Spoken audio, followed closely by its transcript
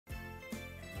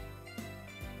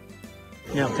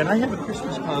Now, can I have a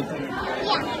Christmas hug?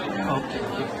 Yeah.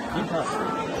 Okay. Keep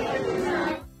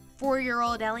up.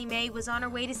 4-year-old Ellie Mae was on her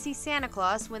way to see Santa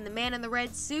Claus when the man in the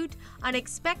red suit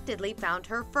unexpectedly found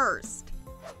her first.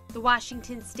 The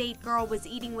Washington State girl was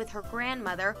eating with her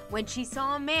grandmother when she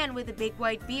saw a man with a big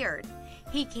white beard.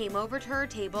 He came over to her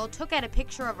table, took out a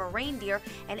picture of a reindeer,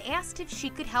 and asked if she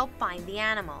could help find the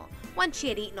animal. Once she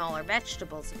had eaten all her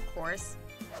vegetables, of course.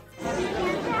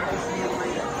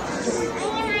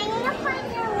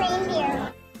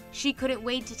 She couldn't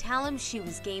wait to tell him she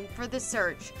was game for the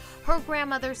search. Her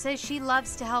grandmother says she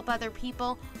loves to help other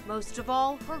people, most of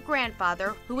all her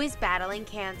grandfather, who is battling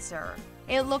cancer.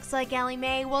 It looks like Ellie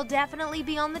Mae will definitely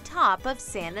be on the top of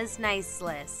Santa's nice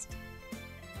list.